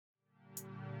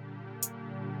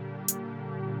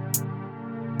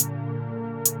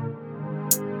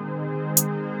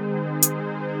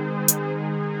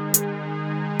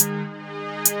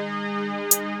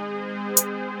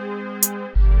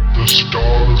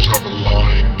have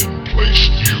aligned and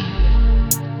placed you,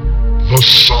 the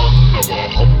son of a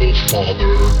humble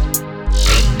father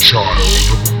and child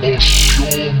of a most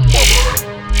pure mother,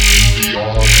 in the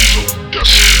arms of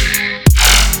destiny.